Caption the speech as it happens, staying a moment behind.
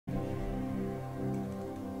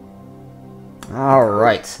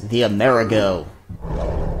Alright, the Amerigo.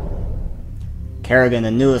 Kerrigan,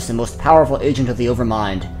 the newest and most powerful agent of the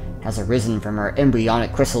Overmind, has arisen from her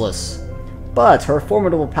embryonic chrysalis, but her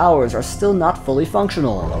formidable powers are still not fully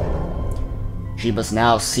functional. She must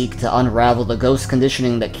now seek to unravel the ghost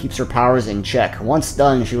conditioning that keeps her powers in check. Once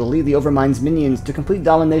done, she will lead the Overmind's minions to complete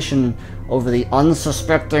domination over the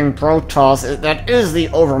unsuspecting Protoss that is the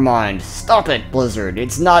Overmind. Stop it, Blizzard. It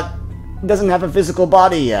doesn't have a physical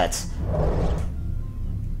body yet.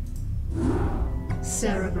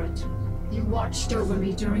 Cerebrate, you watched over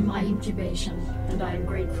me during my incubation, and I am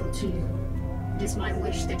grateful to you. It is my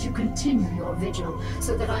wish that you continue your vigil,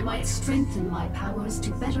 so that I might strengthen my powers to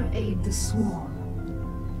better aid the Swarm.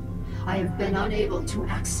 I have been unable to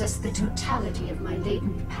access the totality of my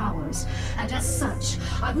latent powers, and as such,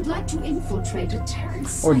 I would like to infiltrate a Terran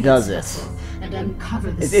Or does it? vessel and uncover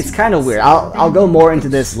the It's kind of weird. I'll go more into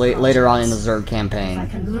this later on in the Zerg If I campaign.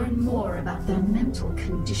 can learn more about their mental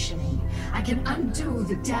conditioning, I can undo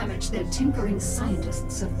the damage their tinkering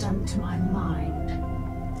scientists have done to my mind.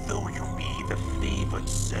 Though you be the favored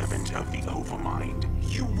servant of the Overmind,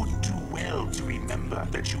 you would do well to remember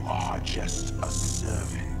that you are just a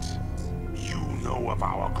servant. You know of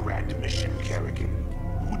our grand mission, Kerrigan.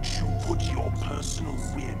 Would you put your personal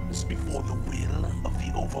whims before the will of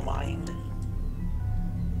the Overmind?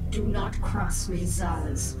 Do not cross me,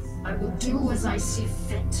 Zaz. I will do as I see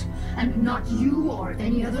fit, and not you or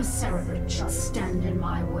any other Cerebrate shall stand in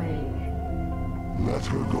my way. Let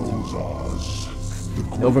her go, Zaz.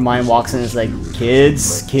 The Overmind walks in and is like,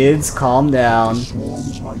 kids, calm down.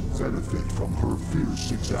 Swarms might benefit from her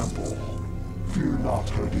fierce example. Fear not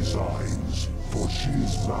her designs, for she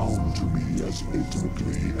is bound to me as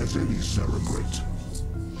intimately as any Cerebrate.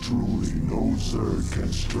 Truly, no Zerg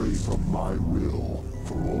can stray from my will,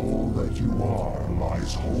 for all that you are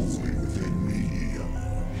lies wholly within me.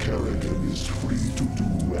 Kerrigan is free to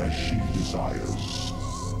do as she desires.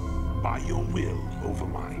 By your will,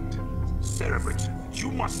 Overmind. Cerebrate, you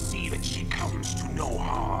must see that she comes to no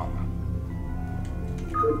harm.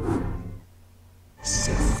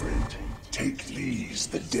 Cerebrate, take these,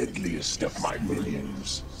 the deadliest of my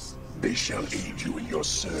minions. They shall aid you in your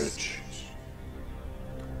search.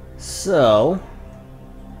 So,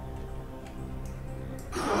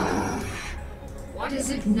 What is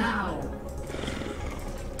it now?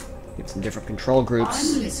 get some different control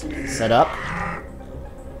groups I'm listening. set up.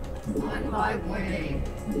 On my way.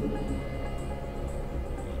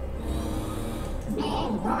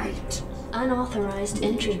 All right. Unauthorized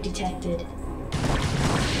entry detected.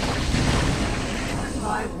 On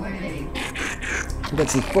my way. We got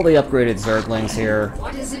some fully upgraded Zerglings here.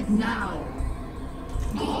 What is it now?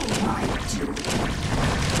 All right.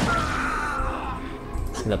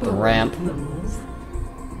 Let's get up the ramp.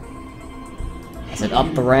 Is it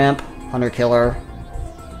up the ramp? Hunter Killer.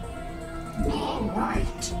 All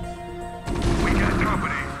right. We got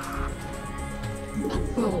company.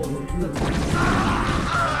 Bold move.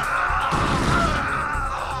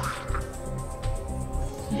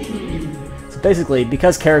 So basically,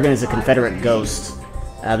 because Kerrigan is a Confederate ghost,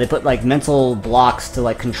 they put like mental blocks to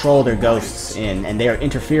like control their ghosts in, and they are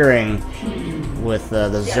interfering with the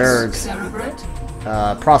Zerg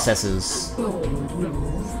Cerebrate. processes. Bold move.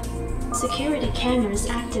 Security cameras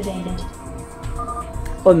activated.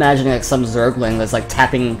 I'm imagining like some Zergling that's like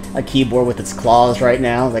tapping a keyboard with its claws right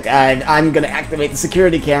now. Like, I'm gonna activate the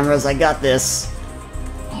security cameras. I got this.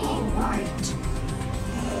 All right.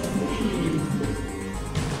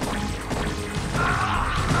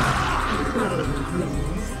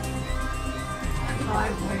 On my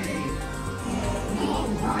way. All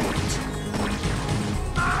right.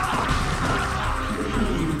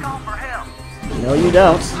 Call for help. No, you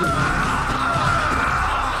don't.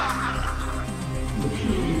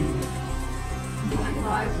 On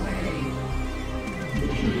my way.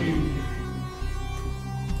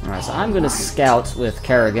 Alright, so I'm gonna scout with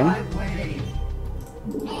Kerrigan. My way.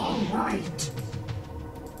 All right.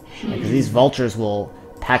 Because these vultures will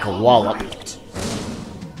pack a wallop. Right.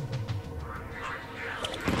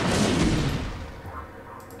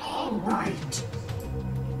 All right.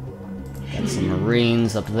 Got some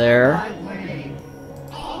Marines up there. My way.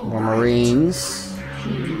 All More right. Marines.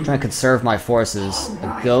 I'm trying to conserve my forces.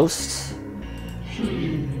 A ghost.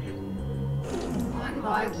 On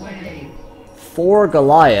my way. 4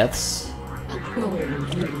 Goliaths. Bold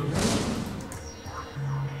move.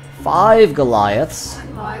 5 Goliaths.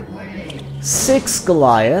 On my way. 6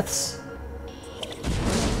 Goliaths.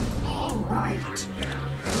 All right.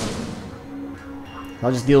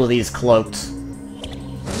 I'll just deal with these cloaked.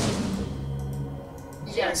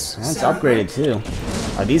 Yes. That's Cerebrate. upgraded too.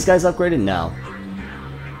 Are these guys upgraded? No.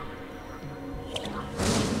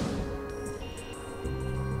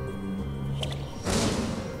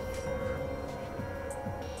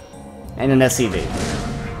 And an SCV.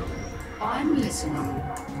 I'm listening.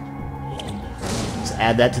 Let's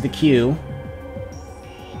add that to the queue.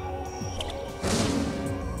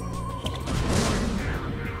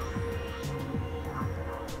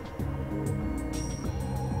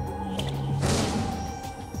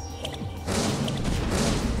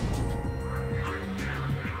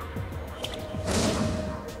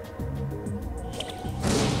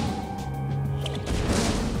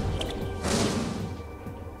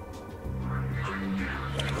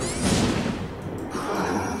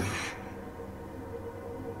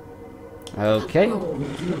 Okay.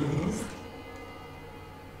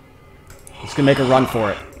 Let's go make a run for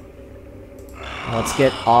it. Let's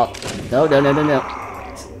get off. No.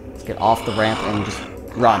 Let's get off the ramp and just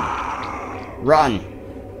run. Run.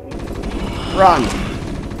 Run.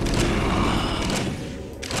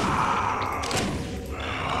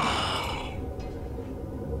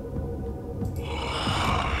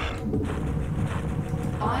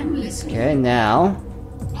 I'm listening. Okay, now.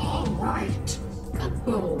 All right. A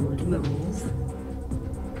bold move.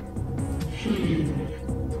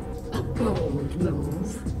 A bold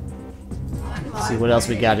move. Let's see what else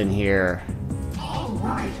we got in here. All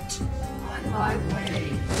right. On my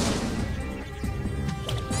way.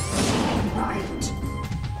 All right.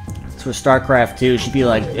 So for StarCraft 2, she'd be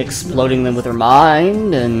like exploding them with her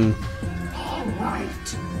mind and All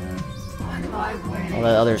right. On my way. all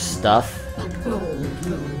that other stuff. A bold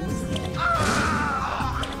move.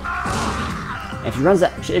 If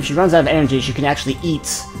she runs out of energy, she can actually eat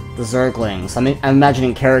the Zerglings. I'm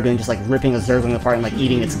imagining Kerrigan just like ripping a Zergling apart and like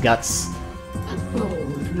eating its guts. A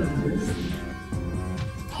bold move.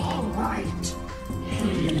 All right.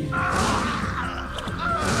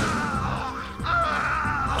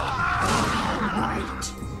 All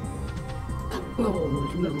right. A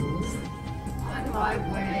bold move. On my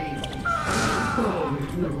way. A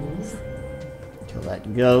bold move. Kill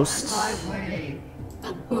that ghost. My way.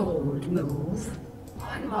 A bold move.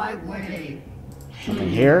 On my way. Something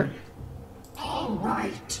here. All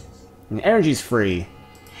right. And energy's free.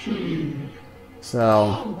 So,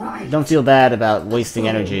 All right. don't feel bad about wasting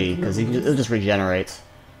energy, because it'll just regenerate.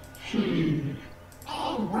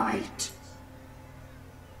 All right.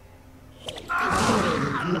 A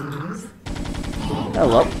bold move.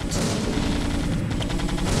 Hello.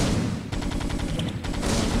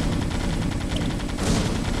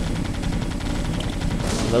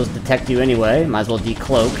 Those detect you anyway, might as well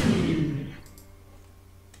decloak.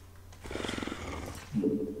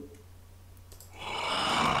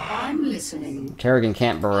 I'm listening. Kerrigan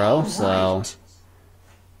can't burrow, so...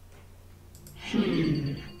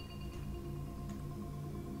 Right.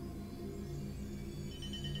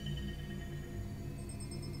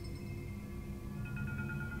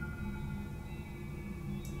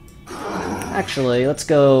 Actually, let's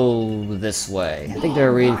go this way. I think there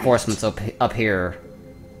are reinforcements up here.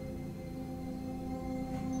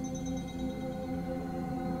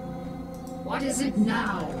 What is it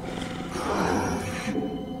now?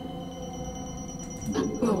 A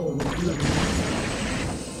bold move.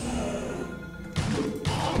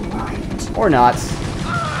 All right. Or not. Stay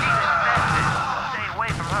away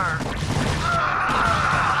from her.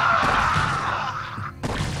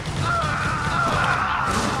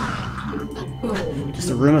 A bold. Just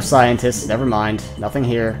a room of scientists, never mind. Nothing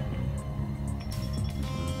here.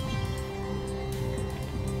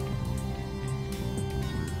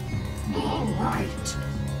 All right.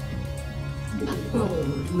 A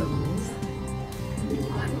bold move.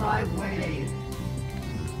 On my way.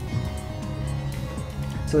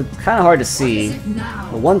 So it's kind of hard to What see. is it now?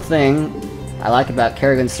 But one thing I like about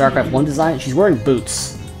Kerrigan's StarCraft 1 design, she's wearing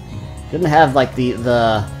boots. She doesn't have like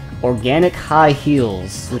the organic high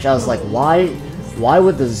heels, which I was like, why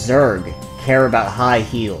would the Zerg care about high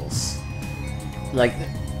heels? Like,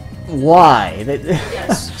 why?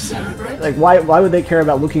 Yes, celebrate. Like, why would they care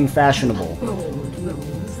about looking fashionable? Bold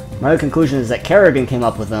move. My other conclusion is that Kerrigan came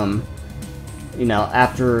up with them, you know,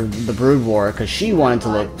 after the Brood War, because she wanted to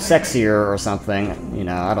look sexier or something. You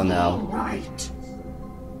know, I don't All know. right.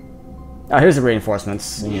 Oh, here's the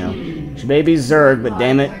reinforcements. You know, she may be Zerg, but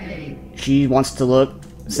damn it, she wants to look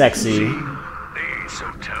sexy. They ain't so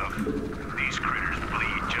tough. These critters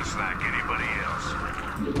bleed just like anybody else.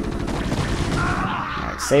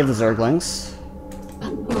 Alright, save the Zerglings. A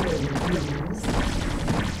bold move.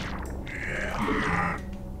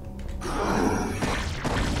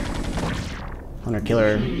 Hunter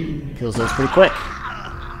Killer kills those pretty quick.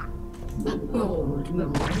 A bold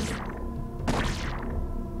move.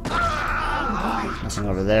 Nothing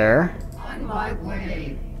over there. On my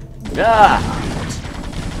way. Ah!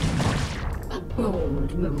 A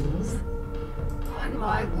bold move. On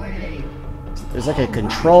my way. There's like a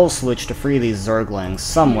control switch to free these Zerglings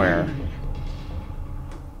somewhere.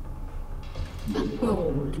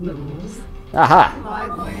 Bold move. Aha!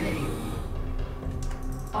 My way.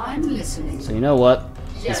 I'm listening. So you know what?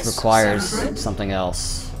 Yes, This requires Separate. something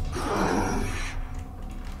else.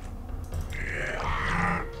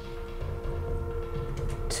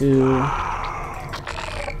 Two.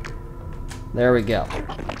 There we go.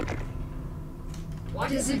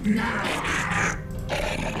 What is it now?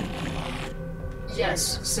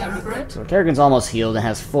 Yes, Cerebrate. So Kerrigan's almost healed and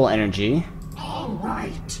has full energy. All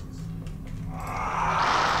right.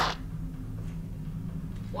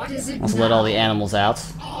 What is it Let's now? let all the animals out.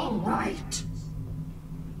 All right.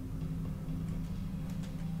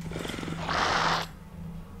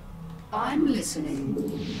 I'm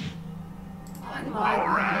listening. On my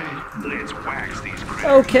way. Let's wax these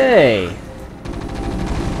critters. Okay.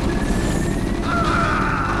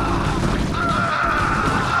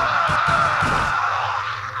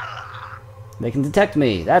 They can detect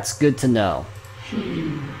me. That's good to know. A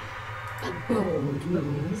bold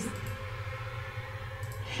move.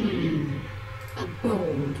 A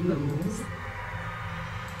bold move.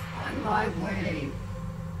 On my way.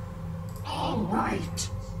 All right.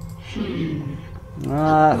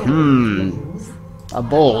 Move. A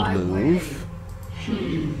bold move.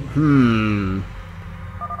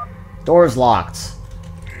 Door's locked.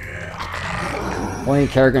 Only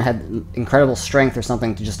Kerrigan had incredible strength or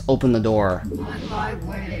something to just open the door. On my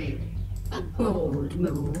way. A bold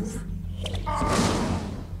move. On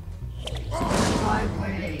my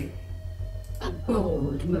way. A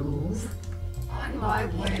bold move. On my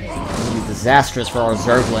way. It'll be disastrous for our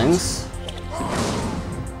Zerglings.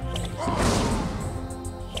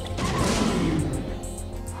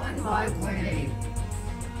 On my way.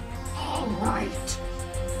 All right.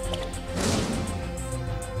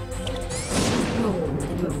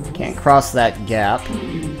 Bold move. Can't cross that gap. A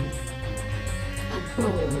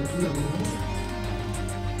bold move.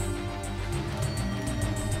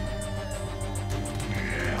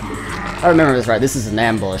 I remember this right. This is an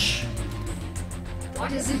ambush.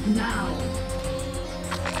 What is it now?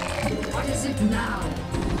 What is it now?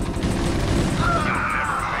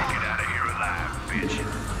 Make it out of here alive, bitch.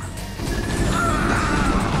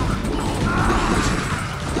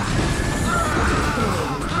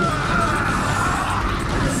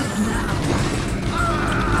 What is it now?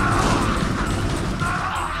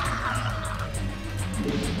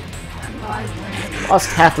 On my way.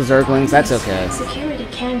 Lost half the Zerglings. That's okay. Security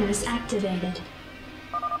cameras activated.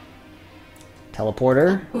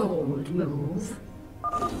 Teleporter. Bold move.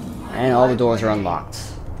 And all the doors are unlocked.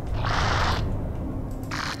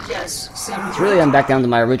 Yes, Cerebrate. So really, I'm back down to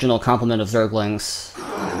my original complement of Zerglings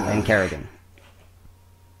and Kerrigan.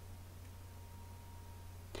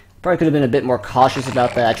 Probably could have been a bit more cautious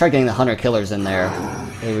about that. I tried getting the hunter-killers in there.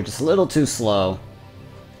 They were just a little too slow.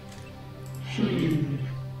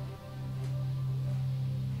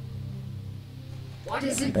 What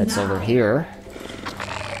is it That's now? over here.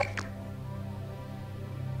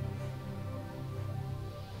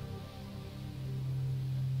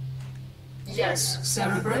 Yes,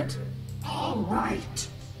 Cerebrate. All right.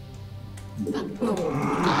 A bold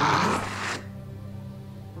move.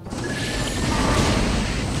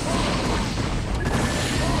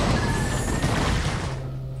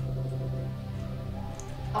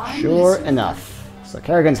 I'm Sure listening. enough. So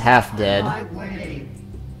Kerrigan's half dead. My way.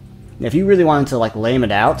 And if you really wanted to, like, lame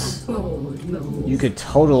it out, Bold move. you could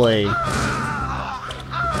totally just,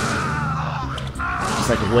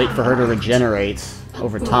 like, wait for her to regenerate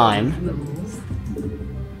over time. Move.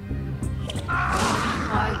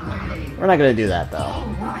 My way. We're not gonna do that, though. All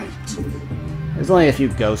right. There's only a few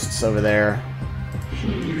ghosts over there.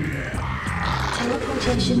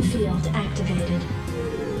 Teleportation field activated.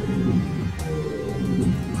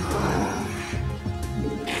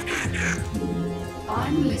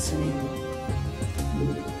 I'm listening.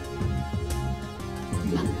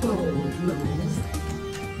 A bold move.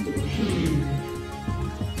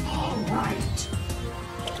 All right.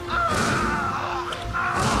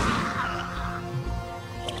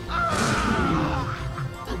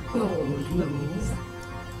 A bold move.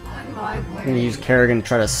 On my I'm way. gonna use Kerrigan to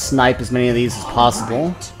try to snipe as many of these as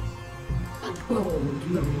possible. A bold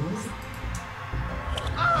move.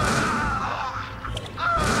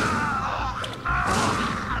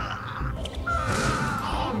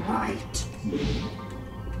 All right.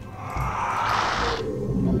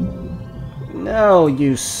 No,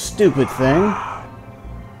 you stupid thing.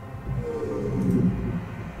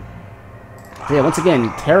 So yeah, once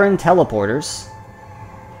again, Terran teleporters.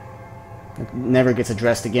 It never gets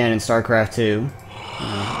addressed again in StarCraft 2.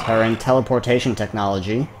 Terran teleportation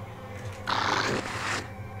technology.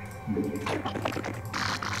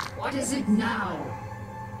 What is it now?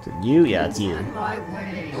 Is it you? Yeah, it's you. On my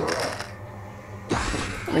way.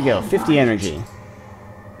 There we go, 50 energy.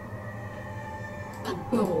 A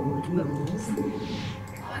bold move.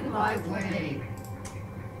 On my way.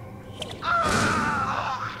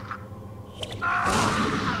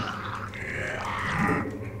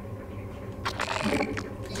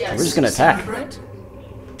 Yes, We're just gonna attack. Secret?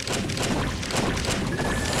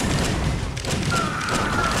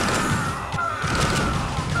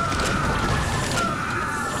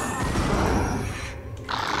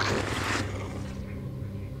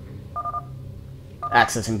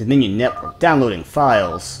 Accessing Dominion Network, downloading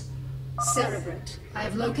files. Cerebrate, I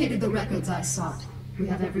have located the records I sought. We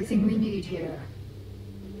have everything we need here.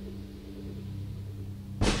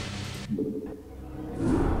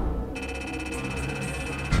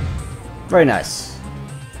 Very nice.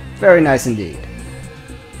 Very nice indeed.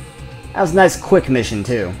 That was a nice quick mission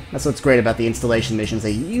too. That's what's great about the installation missions.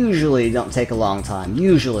 They usually don't take a long time.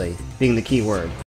 Usually being the key word.